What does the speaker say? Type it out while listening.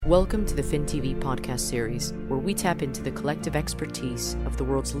Welcome to the FinTV podcast series, where we tap into the collective expertise of the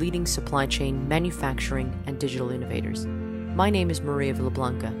world's leading supply chain, manufacturing, and digital innovators. My name is Maria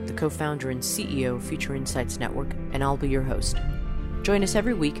Villablanca, the co-founder and CEO of Future Insights Network, and I'll be your host. Join us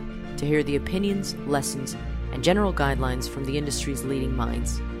every week to hear the opinions, lessons, and general guidelines from the industry's leading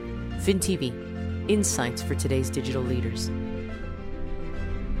minds. FinTV, insights for today's digital leaders.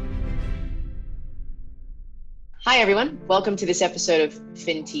 Hi everyone, welcome to this episode of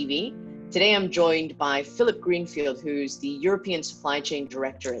FinTV. Today I'm joined by Philip Greenfield, who's the European Supply Chain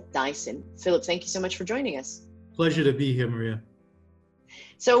Director at Dyson. Philip, thank you so much for joining us. Pleasure to be here, Maria.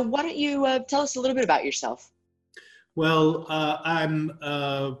 So why don't you tell us a little bit about yourself? Well, I'm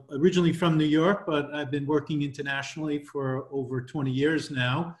originally from New York, but I've been working internationally for over 20 years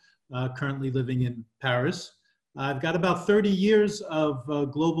now, currently living in Paris. I've got about 30 years of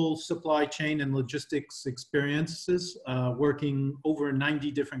global supply chain and logistics experiences, working over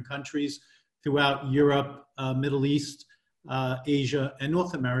 90 different countries throughout Europe, Middle East, Asia, and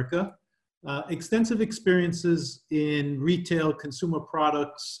North America. Extensive experiences in retail, consumer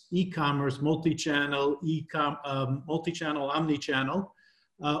products, e-commerce, multi-channel, omni-channel.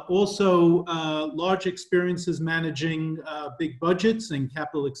 Also, large experiences managing big budgets and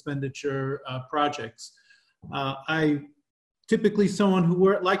capital expenditure projects. I typically someone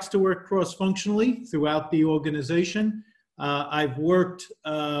who likes to work cross-functionally throughout the organization. I've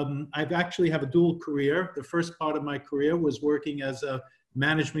actually have a dual career. The first part of my career was working as a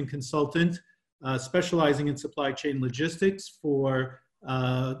management consultant, specializing in supply chain logistics for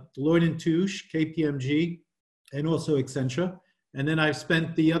Deloitte & Touche, KPMG, and also Accenture. And then I've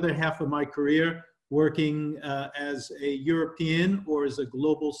spent the other half of my career working as a European or as a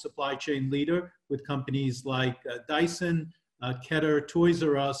global supply chain leader with companies like Dyson, Ketter, Toys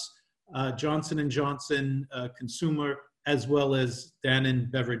R Us, Johnson & Johnson Consumer, as well as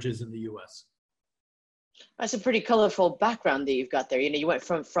Dannon Beverages in the US. That's a pretty colorful background that you've got there. You went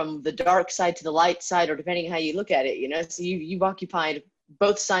from the dark side to the light side, or depending on how you look at it, so you've occupied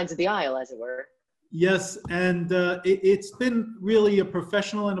both sides of the aisle, as it were. Yes, and it's been really a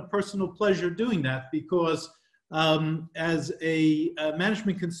professional and a personal pleasure doing that because as a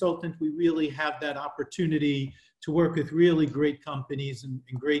management consultant, we really have that opportunity to work with really great companies and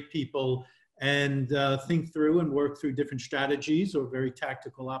great people and think through and work through different strategies or very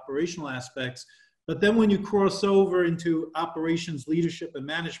tactical operational aspects. But then when you cross over into operations, leadership, and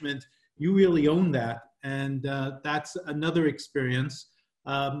management, you really own that. And that's another experience.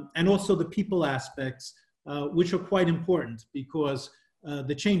 And also the people aspects, which are quite important because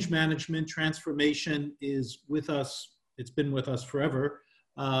the change management transformation is with us. It's been with us forever.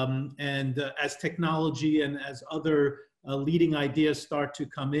 And as technology and as other leading ideas start to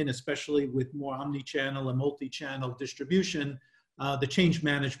come in, especially with more omni-channel and multi-channel distribution, the change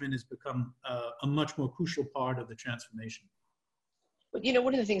management has become a much more crucial part of the transformation. But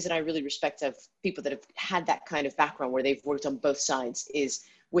one of the things that I really respect of people that have had that kind of background where they've worked on both sides is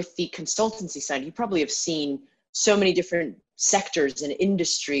with the consultancy side. You probably have seen so many different sectors and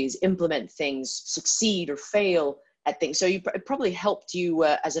industries implement things, succeed or fail at things. So it probably helped you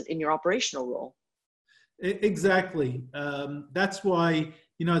in your operational role. Exactly. That's why,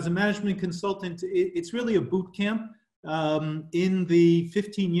 as a management consultant, it's really a boot camp. In the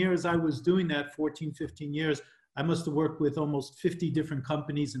 15 years I was doing that, 14, 15 years, I must have worked with almost 50 different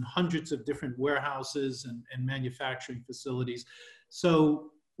companies and hundreds of different warehouses and manufacturing facilities.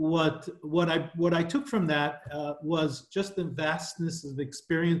 So what I took from that was just the vastness of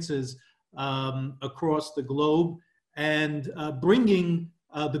experiences across the globe and bringing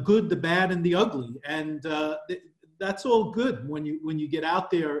the good, the bad, and the ugly. And that's all good when you get out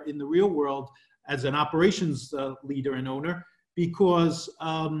there in the real world as an operations leader and owner. Because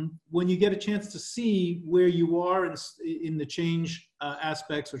when you get a chance to see where you are in the change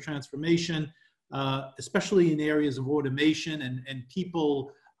aspects or transformation, especially in areas of automation and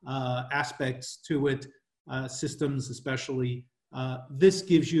people aspects to it, systems especially, this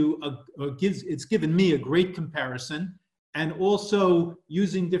gives you it's given me a great comparison. And also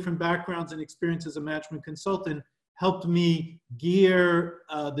using different backgrounds and experience as a management consultant helped me gear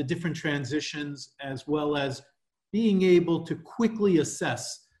the different transitions as well as being able to quickly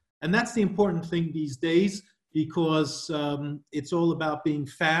assess. And that's the important thing these days because it's all about being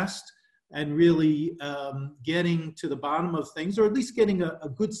fast and really getting to the bottom of things, or at least getting a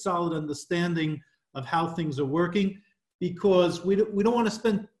good solid understanding of how things are working, because we don't want to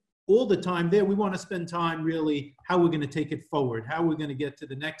spend all the time there. We want to spend time really how we're going to take it forward, how we're going to get to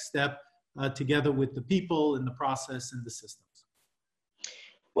the next step together with the people and the process and the systems.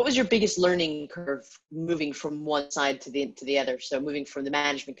 What was your biggest learning curve moving from one side to the other? So moving from the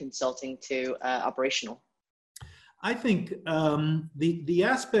management consulting to operational. I think the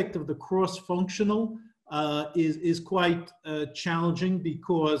aspect of the cross-functional is quite challenging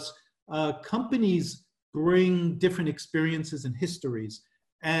because companies bring different experiences and histories,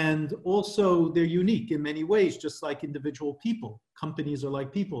 and also they're unique in many ways, just like individual people. Companies are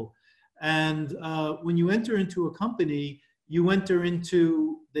like people, and when you enter into a company, you enter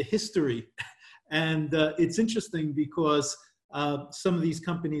into the history, and it's interesting because some of these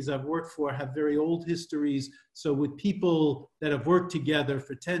companies I've worked for have very old histories. So with people that have worked together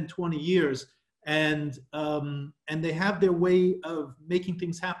for 10, 20 years, and they have their way of making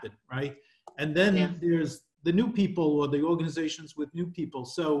things happen, right? And then there's the new people or the organizations with new people.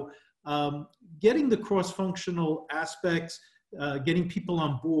 So getting the cross-functional aspects, getting people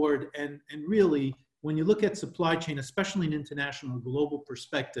on board, and really, when you look at supply chain, especially in international global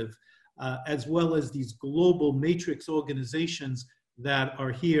perspective, as well as these global matrix organizations that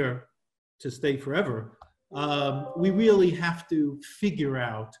are here to stay forever, we really have to figure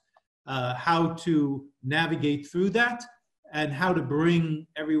out how to navigate through that and how to bring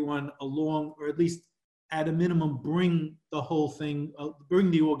everyone along, or at least at a minimum, bring the whole thing,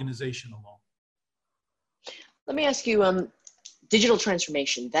 bring the organization along. Let me ask you, digital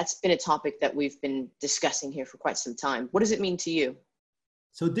transformation, that's been a topic that we've been discussing here for quite some time. What does it mean to you?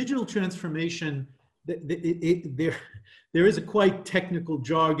 So digital transformation, there is a quite technical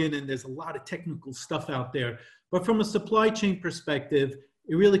jargon and there's a lot of technical stuff out there. But from a supply chain perspective,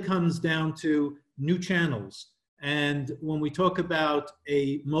 it really comes down to new channels. And when we talk about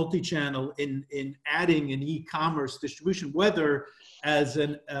a multi-channel in adding an e-commerce distribution, whether as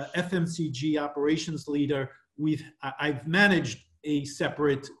an FMCG operations leader, I've managed a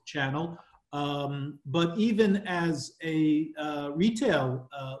separate channel, but even as a retail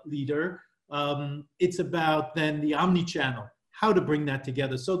leader, it's about then the omni-channel, how to bring that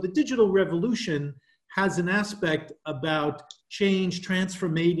together. So the digital revolution has an aspect about change,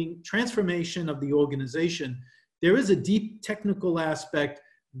 transformation of the organization. There is a deep technical aspect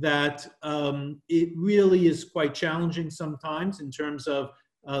that it really is quite challenging sometimes in terms of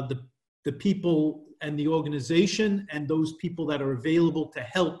the people and the organization and those people that are available to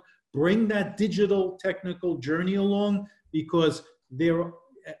help bring that digital technical journey along, because there,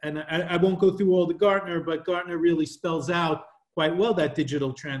 and I won't go through all the Gartner, but Gartner really spells out quite well that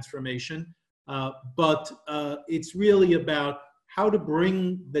digital transformation. But it's really about how to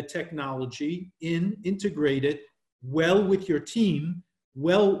bring the technology in, integrate it well with your team,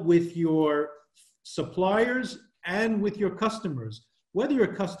 well with your suppliers, and with your customers. Whether your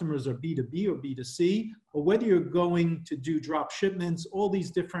customers are B2B or B2C, or whether you're going to do drop shipments, all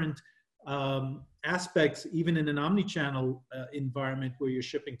these different aspects, even in an omni-channel environment where you're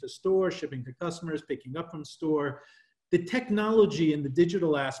shipping to store, shipping to customers, picking up from store, the technology and the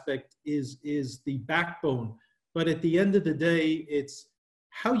digital aspect is the backbone. But at the end of the day, it's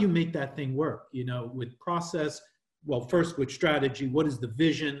how you make that thing work, you know, with process. Well, first with strategy, what is the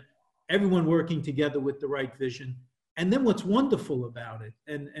vision? Everyone working together with the right vision. And then what's wonderful about it,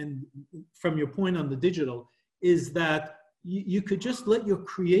 and from your point on the digital, is that you could just let your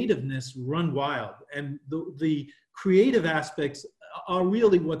creativeness run wild. And the creative aspects are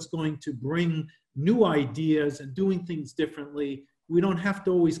really what's going to bring new ideas and doing things differently. We don't have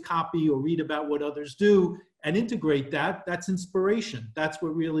to always copy or read about what others do and integrate that. That's inspiration. That's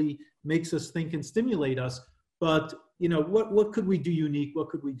what really makes us think and stimulate us. But, you know, what could we do unique? What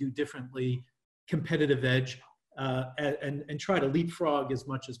could we do differently? Competitive edge, and try to leapfrog as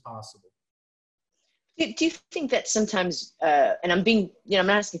much as possible. Do you think that sometimes, and I'm being, you know, I'm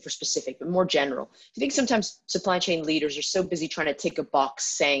not asking for specific, but more general, do you think sometimes supply chain leaders are so busy trying to tick a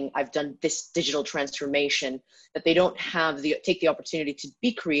box saying, I've done this digital transformation, that they don't take the opportunity to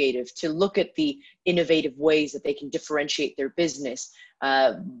be creative, to look at the innovative ways that they can differentiate their business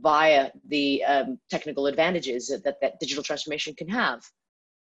via the technical advantages that digital transformation can have?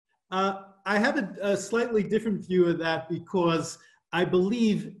 I have a slightly different view of that, because I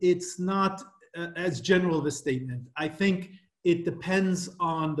believe it's not as general of a statement. I think it depends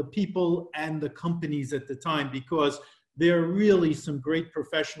on the people and the companies at the time, because there are really some great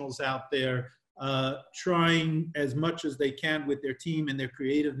professionals out there trying as much as they can with their team and their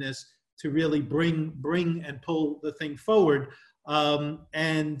creativeness to really bring and pull the thing forward.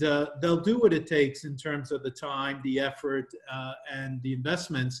 And they'll do what it takes in terms of the time, the effort, and the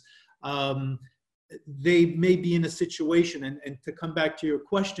investments. They may be in a situation, and to come back to your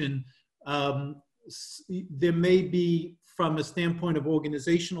question, there may be, from a standpoint of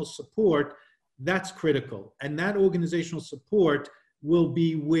organizational support, that's critical. And that organizational support will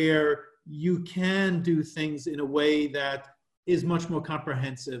be where you can do things in a way that is much more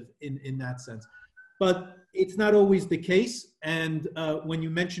comprehensive in that sense. But it's not always the case. And when you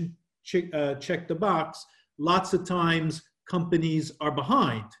mention check the box, lots of times companies are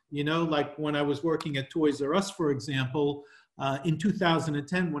behind. You know, like when I was working at Toys R Us, for example, in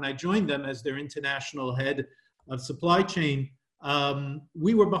 2010, when I joined them as their international head of supply chain,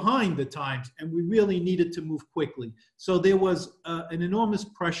 we were behind the times and we really needed to move quickly. So there was an enormous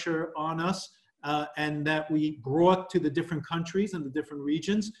pressure on us and that we brought to the different countries and the different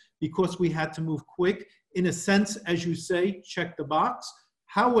regions because we had to move quick. In a sense, as you say, check the box.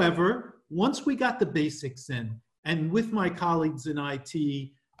 However, once we got the basics in, and with my colleagues in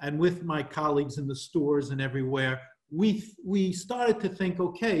IT and with my colleagues in the stores and everywhere, we started to think,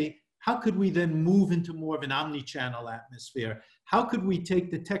 okay, how could we then move into more of an omni-channel atmosphere? How could we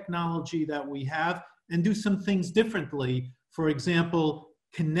take the technology that we have and do some things differently? For example,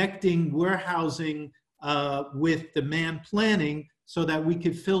 connecting warehousing with demand planning so that we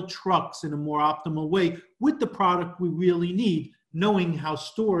could fill trucks in a more optimal way with the product we really need, knowing how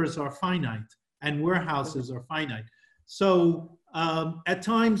stores are finite and warehouses are finite. So at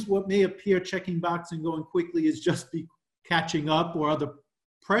times what may appear checking box and going quickly is just be catching up or other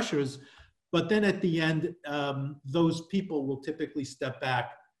pressures, but then at the end, those people will typically step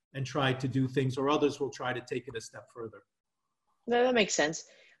back and try to do things, or others will try to take it a step further. No, that makes sense.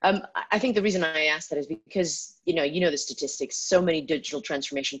 I think the reason I asked that is because, you know the statistics, so many digital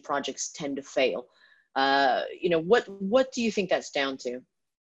transformation projects tend to fail. What do you think that's down to?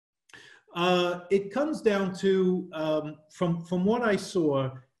 It comes down to, from what I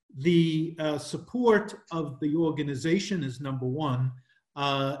saw, the support of the organization is number one.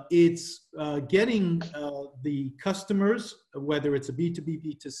 It's getting the customers, whether it's a B2B,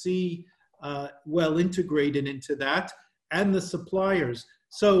 B2C, well integrated into that, and the suppliers.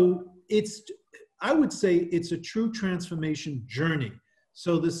 So I would say it's a true transformation journey.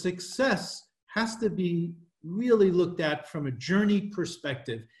 So the success has to be really looked at from a journey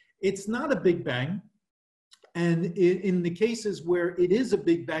perspective. It's not a big bang. And in the cases where it is a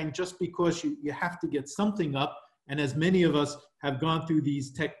big bang, just because you have to get something up, and as many of us have gone through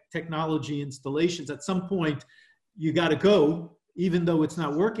these technology installations, at some point you got to go, even though it's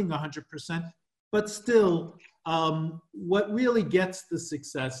not working 100%. But still, what really gets the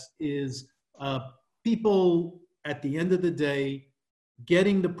success is people at the end of the day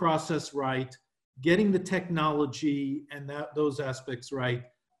getting the process right, getting the technology and those aspects right,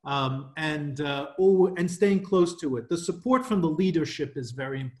 and staying close to it. The support from the leadership is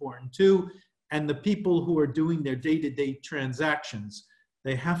very important too, and the people who are doing their day-to-day transactions,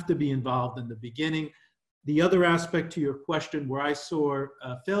 they have to be involved in the beginning. The other aspect to your question where I saw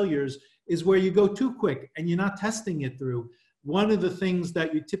failures is where you go too quick and you're not testing it through. One of the things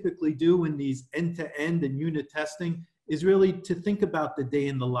that you typically do in these end-to-end and unit testing is really to think about the day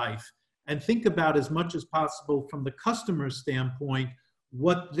in the life and think about as much as possible from the customer's standpoint,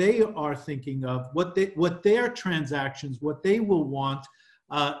 what they are thinking of, what their transactions, what they will want,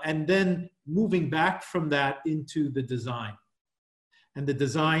 and then moving back from that into the design. And the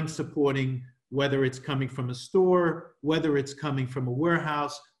design supporting whether it's coming from a store, whether it's coming from a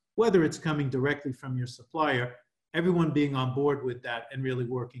warehouse, whether it's coming directly from your supplier, everyone being on board with that and really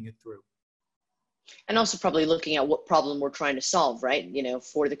working it through. And also probably looking at what problem we're trying to solve, right?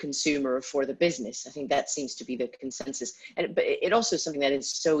 For the consumer or for the business. I think that seems to be the consensus. But it also is something that is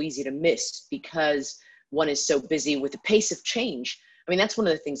so easy to miss because one is so busy with the pace of change. I mean, that's one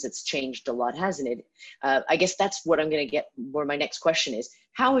of the things that's changed a lot, hasn't it? I guess that's what I'm going to get where my next question is.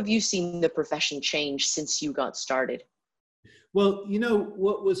 How have you seen the profession change since you got started? Well,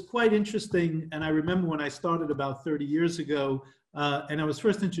 what was quite interesting, and I remember when I started about 30 years ago, and I was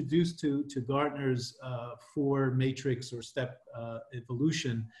first introduced to Gartner's 4 matrix or step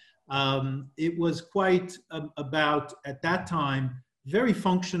evolution. It was quite about, at that time, very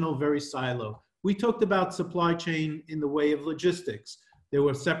functional, very silo. We talked about supply chain in the way of logistics. There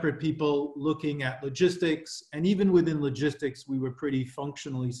were separate people looking at logistics, and even within logistics, we were pretty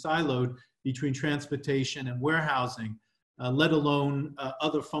functionally siloed between transportation and warehousing, let alone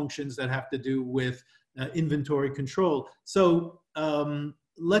other functions that have to do with inventory control. So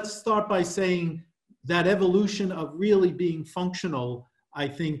let's start by saying that evolution of really being functional, I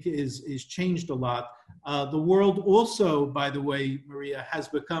think, is changed a lot. The world also, by the way, Maria, has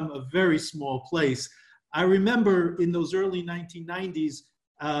become a very small place. I remember in those early 1990s,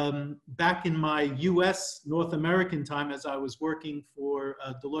 back in my US, North American time, as I was working for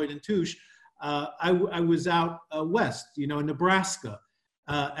Deloitte & Touche, I was out west, in Nebraska.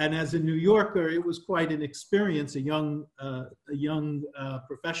 And as a New Yorker, it was quite an experience, a young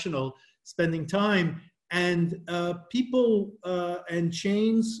professional spending time. And people and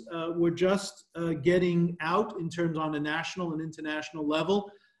chains were just getting out in terms on a national and international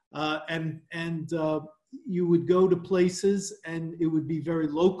level. And you would go to places and it would be very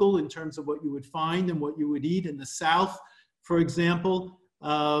local in terms of what you would find and what you would eat in the South, for example.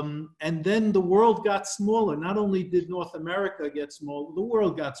 And then the world got smaller. Not only did North America get smaller, the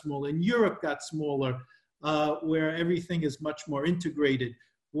world got smaller, and Europe got smaller, where everything is much more integrated.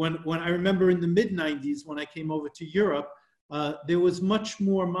 When I remember in the mid-90s, when I came over to Europe, there was much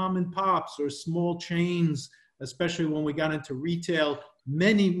more mom and pops or small chains, especially when we got into retail,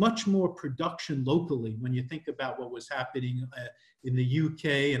 much more production locally. When you think about what was happening in the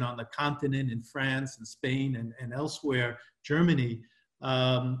UK and on the continent, in France and Spain and elsewhere, Germany.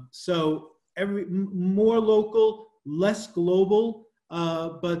 So more local, less global,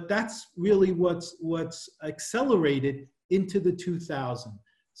 but that's really what's accelerated into the 2000s.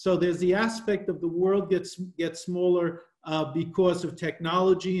 So there's the aspect of the world gets smaller because of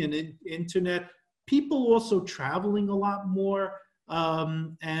technology and internet. People also traveling a lot more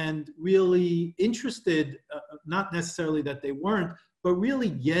and really interested, not necessarily that they weren't, but really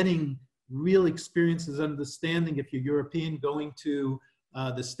getting real experiences, understanding if you're European, going to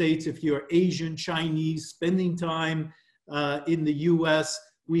the States, if you're Asian, Chinese, spending time in the US.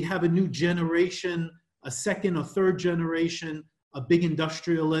 We have a new generation, a second or third generation of big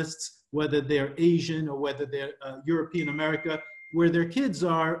industrialists, whether they're Asian or whether they're European America, where their kids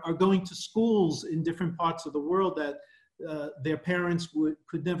are going to schools in different parts of the world that their parents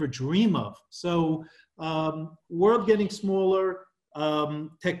could never dream of. So world getting smaller,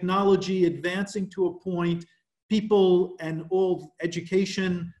 technology advancing to a point, people and all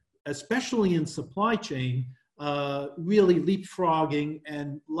education, especially in supply chain, really leapfrogging,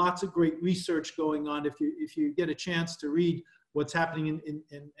 and lots of great research going on. If you get a chance to read what's happening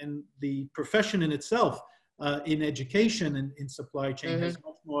in the profession in itself, in education and in supply chain, has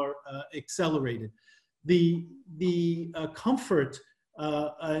much more accelerated. The comfort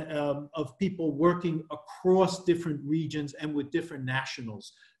of people working across different regions and with different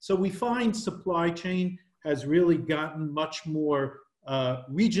nationals. So we find supply chain has really gotten much more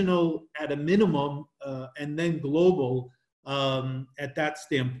regional at a minimum, and then global at that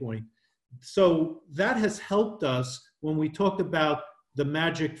standpoint. So that has helped us when we talk about the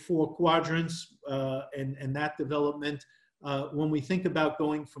magic 4 quadrants and that development, when we think about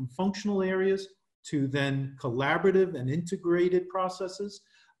going from functional areas to then collaborative and integrated processes.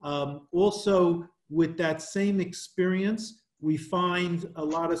 Also, with that same experience, we find a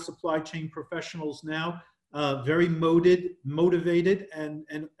lot of supply chain professionals now very motivated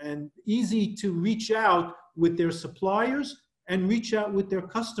and easy to reach out with their suppliers and reach out with their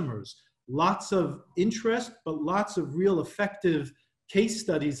customers. Lots of interest, but lots of real effective case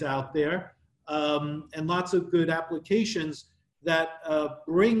studies out there, and lots of good applications that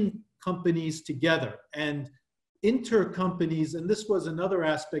bring companies together and intercompanies. And this was another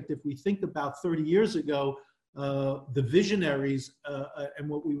aspect, if we think about 30 years ago, the visionaries and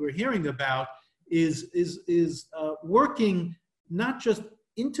what we were hearing about is working, not just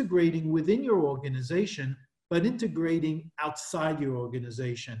integrating within your organization, but integrating outside your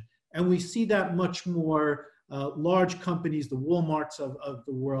organization. And we see that much more. Large companies, the Walmarts of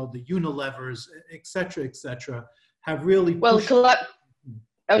the world, the Unilevers, et cetera, have really pushed.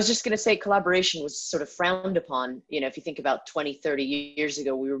 I was just going to say collaboration was sort of frowned upon. You know, if you think about 20, 30 years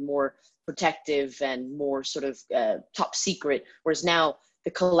ago, we were more protective and more sort of top secret, whereas now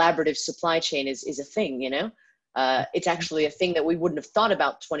the collaborative supply chain is a thing, you know? It's actually a thing that we wouldn't have thought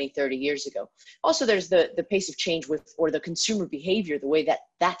about 20, 30 years ago. Also, there's the pace of change or the consumer behavior, the way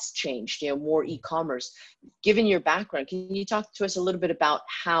that's changed, you know, more e-commerce. Given your background, can you talk to us a little bit about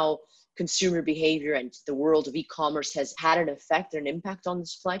how consumer behavior and the world of e-commerce has had an effect or an impact on the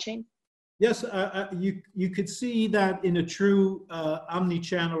supply chain? Yes, you could see that in a true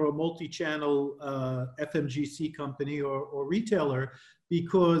omni-channel or multi-channel FMGC company or retailer,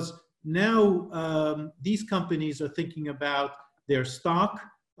 because now these companies are thinking about their stock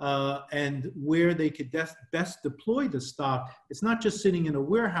and where they could best deploy the stock. It's not just sitting in a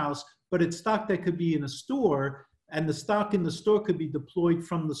warehouse, but it's stock that could be in a store, and the stock in the store could be deployed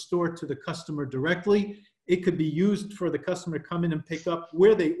from the store to the customer directly. It could be used for the customer to come in and pick up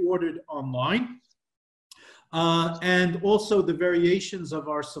where they ordered online. And also the variations of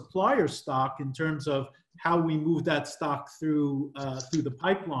our supplier stock in terms of how we move that stock through the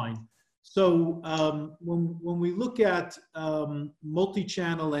pipeline. So when we look at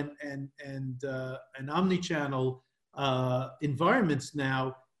multi-channel and omni-channel, environments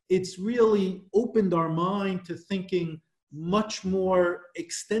now, it's really opened our mind to thinking much more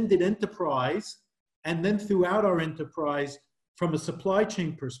extended enterprise, and then throughout our enterprise from a supply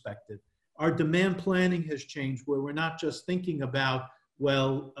chain perspective. Our demand planning has changed, where we're not just thinking about,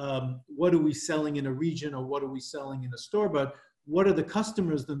 well, what are we selling in a region or what are we selling in a store, but what are the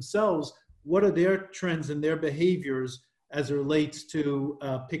customers themselves? What are their trends and their behaviors as it relates to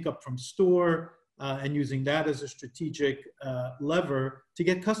pick up from store, and using that as a strategic lever to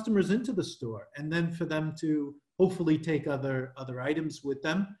get customers into the store, and then for them to hopefully take other items with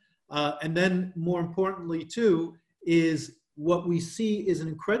them. And then more importantly too, is what we see is an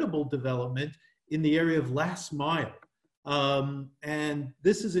incredible development in the area of last mile. And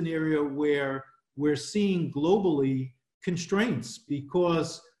this is an area where we're seeing globally constraints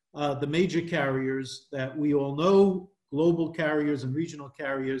because the major carriers that we all know, global carriers and regional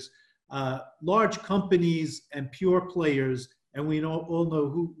carriers, large companies and pure players, and we all know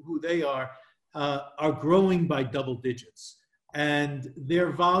who they are growing by double digits. And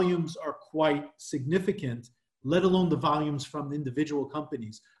their volumes are quite significant, let alone the volumes from individual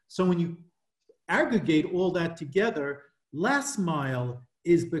companies. So when you aggregate all that together, last mile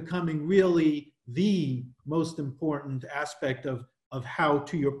is becoming really the most important aspect of how,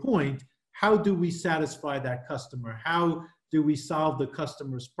 to your point, how do we satisfy that customer? How do we solve the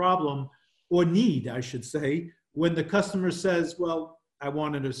customer's problem or need, I should say, when the customer says, well, I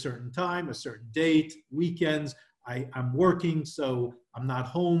want it a certain time, a certain date, weekends, I'm working, so I'm not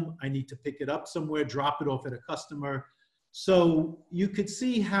home. I need to pick it up somewhere, drop it off at a customer. So you could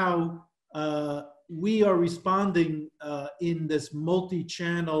see how we are responding in this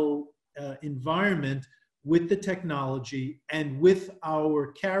multi-channel environment with the technology and with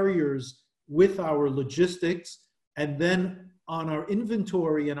our carriers, with our logistics, and then on our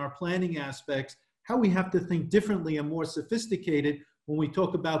inventory and our planning aspects, how we have to think differently and more sophisticated when we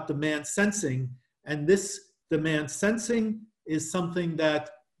talk about demand sensing. And this demand sensing is something that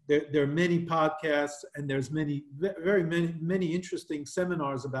there are many podcasts and there's many interesting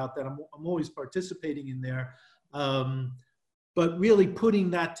seminars about that. I'm always participating in there. But really putting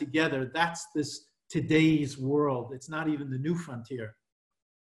that together, that's this today's world. It's not even the new frontier.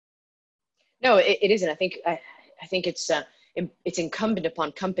 No, it isn't. I think it's incumbent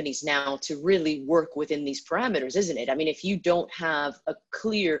upon companies now to really work within these parameters, isn't it? I mean, if you don't have a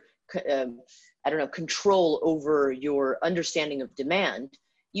clear, control over your understanding of demand,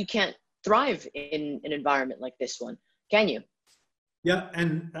 you can't thrive in an environment like this one, can you? Yeah,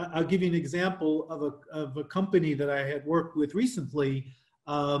 and I'll give you an example of a company that I had worked with recently.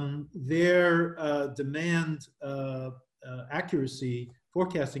 Their demand accuracy,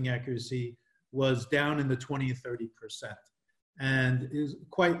 forecasting accuracy, was down in the 20 or 30%, and is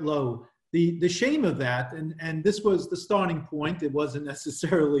quite low. The shame of that, and this was the starting point, it wasn't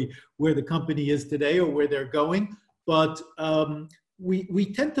necessarily where the company is today or where they're going, but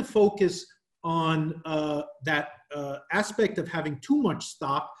we tend to focus on that aspect of having too much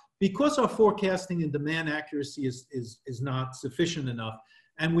stock because our forecasting and demand accuracy is not sufficient enough.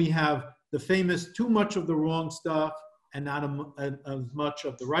 And we have the famous too much of the wrong stuff and not as much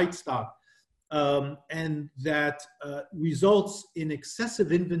of the right stock. And that results in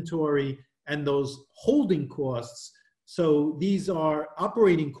excessive inventory and those holding costs. So these are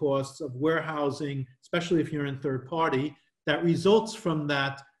operating costs of warehousing, especially if you're in third party, that results from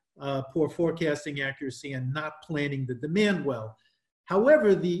that poor forecasting accuracy and not planning the demand well.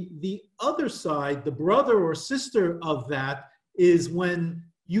 However, the other side, the brother or sister of that, is when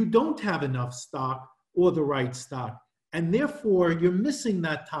you don't have enough stock or the right stock, and therefore you're missing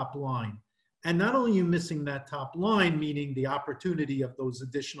that top line. And not only are you missing that top line, meaning the opportunity of those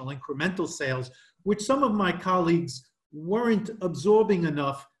additional incremental sales, which some of my colleagues weren't absorbing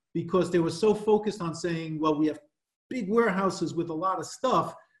enough because they were so focused on saying, well, we have big warehouses with a lot of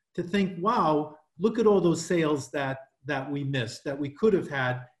stuff, to think, wow, look at all those sales that we missed, that we could have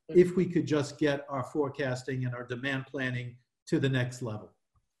had if we could just get our forecasting and our demand planning to the next level.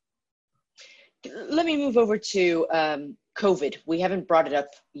 Let me move over to COVID. We haven't brought it up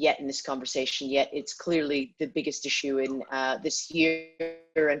yet in this conversation yet. It's clearly the biggest issue in this year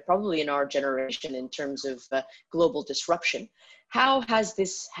and probably in our generation in terms of global disruption. How has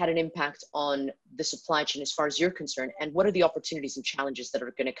this had an impact on the supply chain as far as you're concerned? And what are the opportunities and challenges that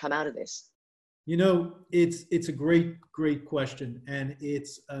are going to come out of this? You know, it's a great question. And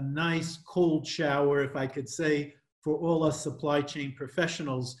it's a nice cold shower, if I could say, for all us supply chain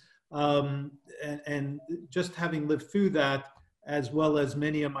professionals. And just having lived through that, as well as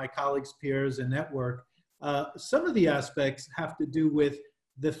many of my colleagues, peers, and network, some of the aspects have to do with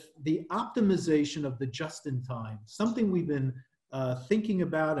the optimization of the just-in-time, something we've been thinking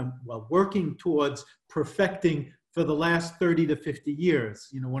about and working towards perfecting for the last 30 to 50 years.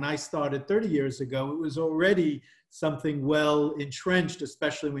 You know, when I started 30 years ago, it was already something well entrenched,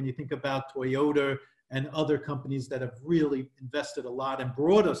 especially when you think about Toyota and other companies that have really invested a lot and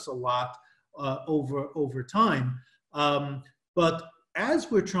brought us a lot over time. But as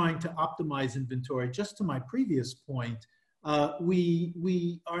we're trying to optimize inventory, just to my previous point,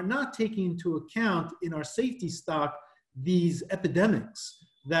 we are not taking into account in our safety stock these epidemics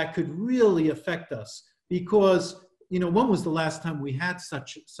that could really affect us. Because, you know, when was the last time we had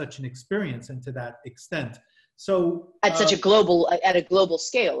such an experience, and to that extent? So at such a global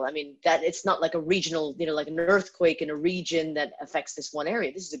scale, I mean, that it's not like a regional, you know, like an earthquake in a region that affects this one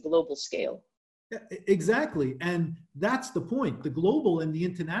area. This is a global scale. Exactly, and that's the point. The global and the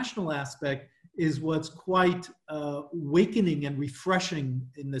international aspect is what's quite awakening and refreshing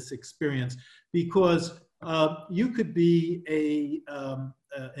in this experience, because you could be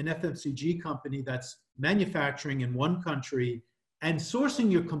an FMCG company that's manufacturing in one country and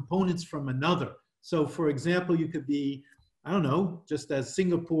sourcing your components from another. So, for example, you could be, I don't know, just as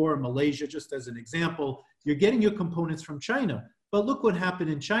Singapore, Malaysia, just as an example, you're getting your components from China. But look what happened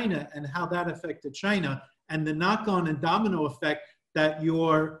in China and how that affected China, and the knock-on and domino effect that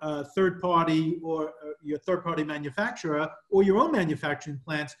your third-party manufacturer or your own manufacturing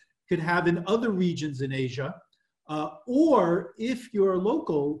plants could have in other regions in Asia. Or if you're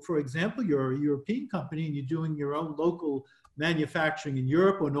local, for example, you're a European company and you're doing your own local manufacturing in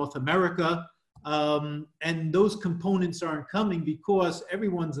Europe or North America, and those components aren't coming because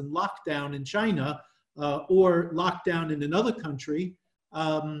everyone's in lockdown in China or lockdown in another country,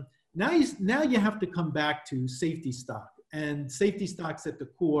 now you have to come back to safety stock. And safety stock's at the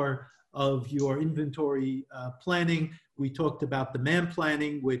core of your inventory planning. We talked about demand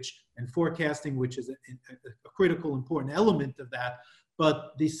planning and forecasting, which is a critical, important element of that.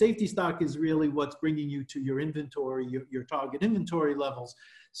 But the safety stock is really what's bringing you to your inventory, your target inventory levels.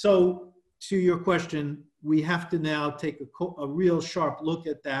 So to your question, we have to now take a real sharp look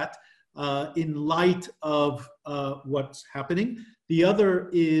at that in light of what's happening. The other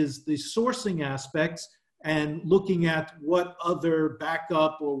is the sourcing aspects and looking at what other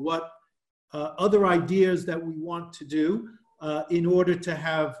backup or what other ideas that we want to do in order to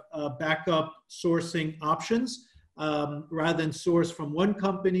have backup sourcing options rather than source from one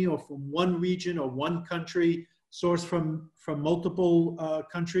company or from one region or one country, source from multiple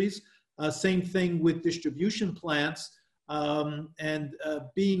countries. Same thing with distribution plants.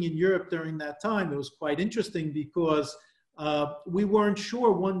 Being in Europe during that time, it was quite interesting because we weren't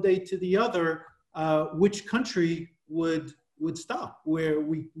sure one day to the other which country would stop, where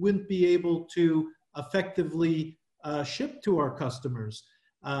we wouldn't be able to effectively ship to our customers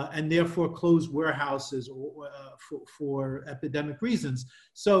and therefore close warehouses for epidemic reasons.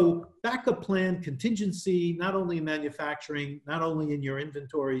 So backup plan, contingency, not only in manufacturing, not only in your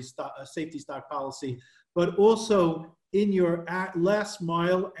inventory safety stock policy, but also in your last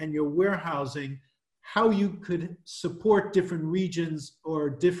mile and your warehousing, how you could support different regions or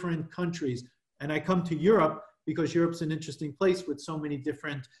different countries. And I come to Europe because Europe's an interesting place with so many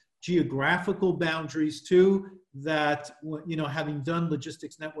different geographical boundaries too, that, you know, having done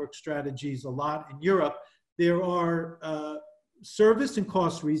logistics network strategies a lot in Europe, there are service and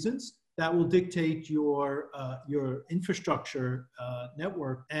cost reasons that will dictate your infrastructure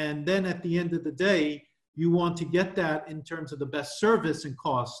network. And then at the end of the day, you want to get that in terms of the best service and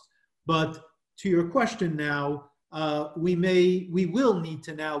cost. But to your question now, we will need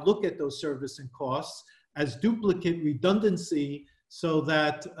to now look at those service and costs as duplicate redundancy, so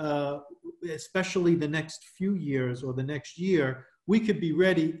that especially the next few years or the next year, we could be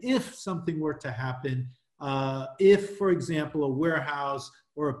ready if something were to happen. If, for example, a warehouse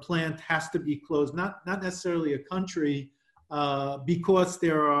or a plant has to be closed, not necessarily a country, because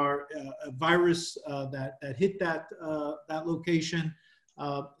there are a virus that hit that location.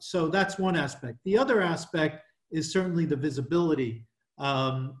 So that's one aspect. The other aspect is certainly the visibility.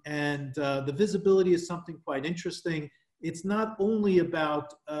 The visibility is something quite interesting. It's not only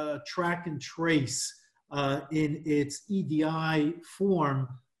about track and trace in its EDI form,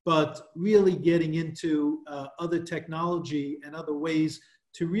 but really getting into other technology and other ways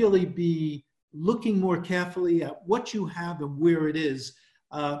to really be looking more carefully at what you have and where it is.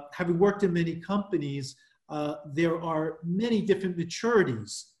 Having worked in many companies, there are many different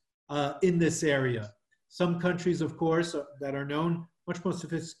maturities in this area. Some countries, of course, that are known, much more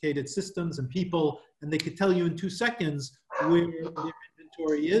sophisticated systems and people, and they could tell you in 2 seconds where their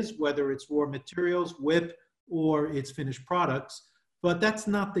inventory is, whether it's raw materials, WIP, or it's finished products. but that's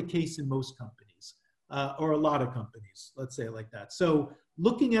not the case in most companies, or a lot of companies, let's say it like that. So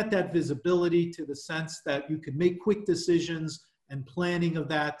looking at that visibility to the sense that you can make quick decisions and planning of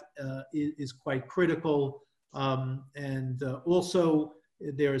that is quite critical. Also,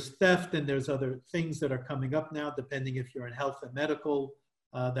 there's theft and there's other things that are coming up now, depending if you're in health and medical,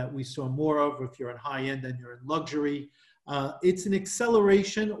 that we saw more of, if you're in high end and you're in luxury. It's an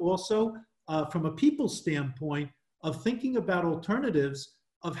acceleration also from a people standpoint of thinking about alternatives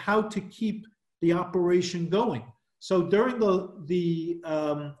of how to keep the operation going. So during the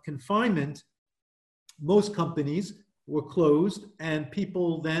confinement, most companies were closed and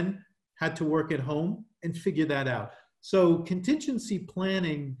people then had to work at home and figure that out. So contingency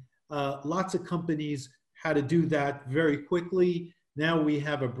planning, lots of companies had to do that very quickly. Now we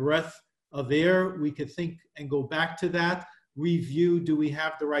have a breath of air. We could think and go back to that, review, do we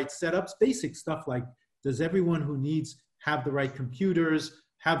have the right setups? Basic stuff like, does everyone who needs have the right computers,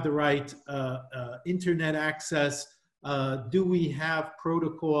 have the right internet access? Do we have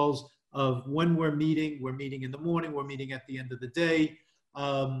protocols of when we're meeting in the morning, we're meeting at the end of the day,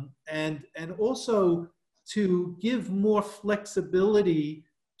 and also to give more flexibility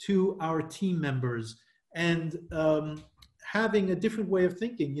to our team members and having a different way of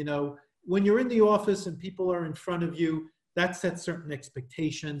thinking. You know, when you're in the office and people are in front of you, that sets certain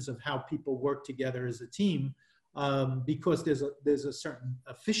expectations of how people work together as a team, because there's a certain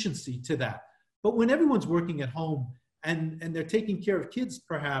efficiency to that. But when everyone's working at home and they're taking care of kids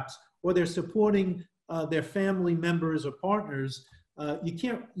perhaps, or they're supporting their family members or partners, you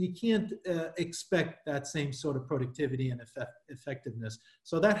can't expect that same sort of productivity and effectiveness.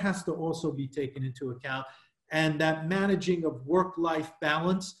 So that has to also be taken into account. And that managing of work-life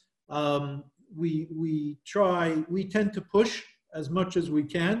balance, we tend to push as much as we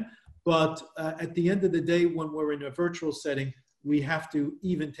can, but at the end of the day, when we're in a virtual setting, we have to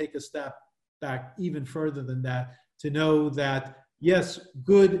even take a step back even further than that to know that, yes,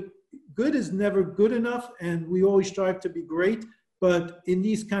 good is never good enough, and we always strive to be great. But in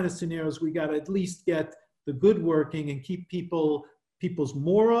these kind of scenarios, we got to at least get the good working and keep people's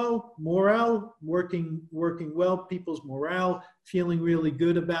morale working well, people's morale feeling really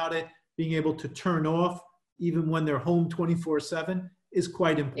good about it, being able to turn off even when they're home 24/7 is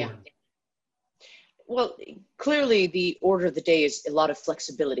quite important. Yeah. Well, clearly the order of the day is a lot of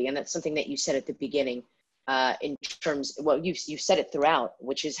flexibility, and that's something that you said at the beginning. In terms, well, you said it throughout,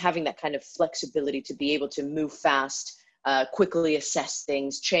 which is having that kind of flexibility to be able to move fast, quickly assess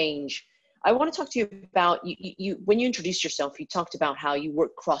things, change. I want to talk to you about, when you introduced yourself, you talked about how you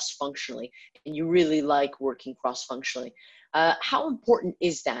work cross-functionally and you really like working cross-functionally. How important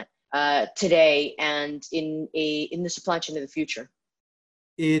is that today and in the supply chain of the future?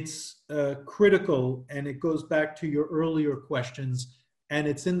 It's critical, and it goes back to your earlier questions, and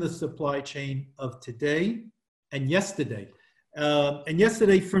it's in the supply chain of today and yesterday. And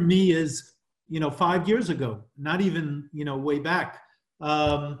yesterday for me is, 5 years ago, not even, way back.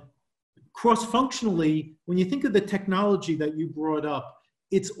 Cross-functionally, when you think of the technology that you brought up,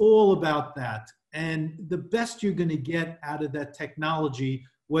 it's all about that. And the best you're going to get out of that technology,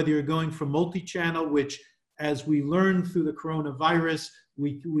 whether you're going for multi-channel, which as we learned through the coronavirus,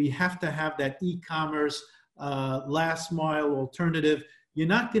 we have to have that e-commerce last mile alternative. You're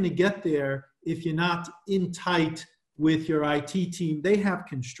not going to get there if you're not in tight with your IT team. They have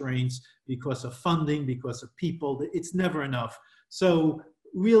constraints because of funding, because of people. It's never enough. So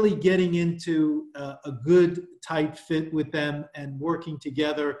really getting into a good tight fit with them and working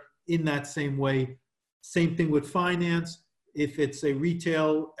together in that same way. Same thing with finance. If it's a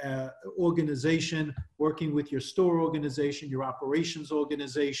retail organization, working with your store organization, your operations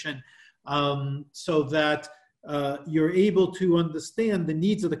organization, so that you're able to understand the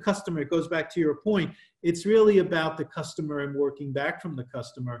needs of the customer. It goes back to your point. It's really about the customer and working back from the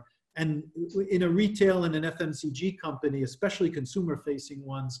customer. And in a retail and an FMCG company, especially consumer-facing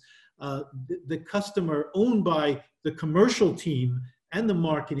ones, the customer owned by the commercial team and the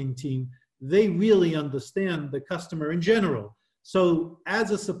marketing team, they really understand the customer in general. So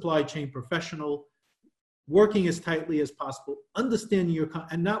as a supply chain professional, working as tightly as possible, understanding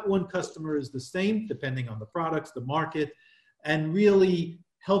and not one customer is the same, depending on the products, the market, and really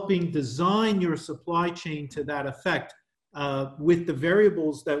helping design your supply chain to that effect with the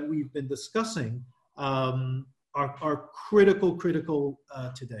variables that we've been discussing are critical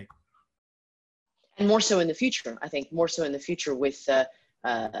today. And more so in the future, I think, more so in the future with,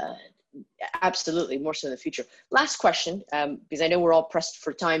 absolutely, more so in the future. Last question, because I know we're all pressed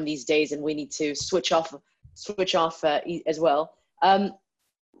for time these days and we need to switch off as well.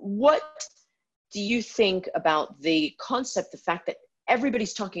 What do you think about the concept, the fact that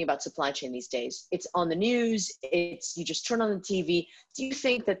everybody's talking about supply chain these days. It's on the news. You just turn on the TV. Do you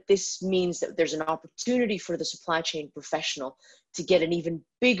think that this means that there's an opportunity for the supply chain professional to get an even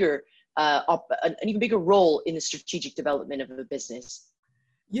bigger role in the strategic development of a business?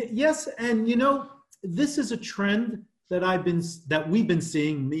 Yes, and this is a trend that we've been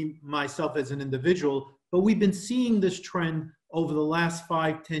seeing, me myself as an individual, but we've been seeing this trend over the last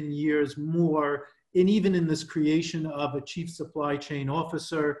 5-10 years more, and even in this creation of a chief supply chain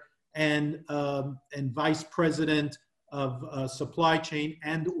officer and vice president of supply chain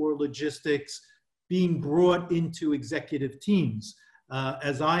and or logistics being brought into executive teams,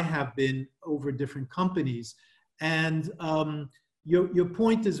 as I have been over different companies. And your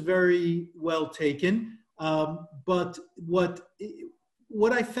point is very well taken. But what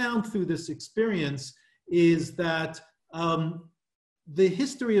I found through this experience is that the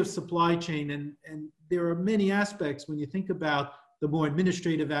history of supply chain, and there are many aspects when you think about the more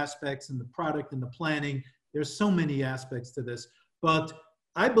administrative aspects and the product and the planning, there's so many aspects to this. But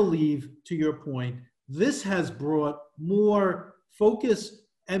I believe, to your point, this has brought more focus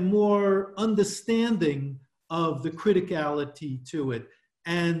and more understanding of the criticality to it.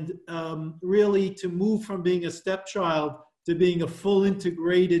 And really to move from being a stepchild to being a full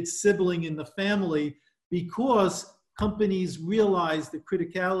integrated sibling in the family, because companies realize the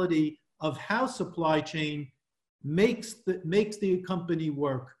criticality of how supply chain makes the company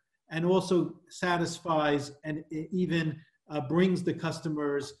work, and also satisfies and even brings the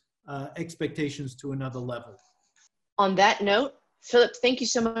customer's expectations to another level. On that note, Philip, thank you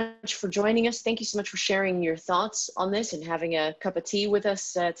so much for joining us. Thank you so much for sharing your thoughts on this and having a cup of tea with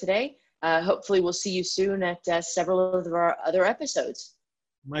us today. Hopefully we'll see you soon at several of our other episodes.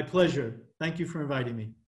 My pleasure. Thank you for inviting me.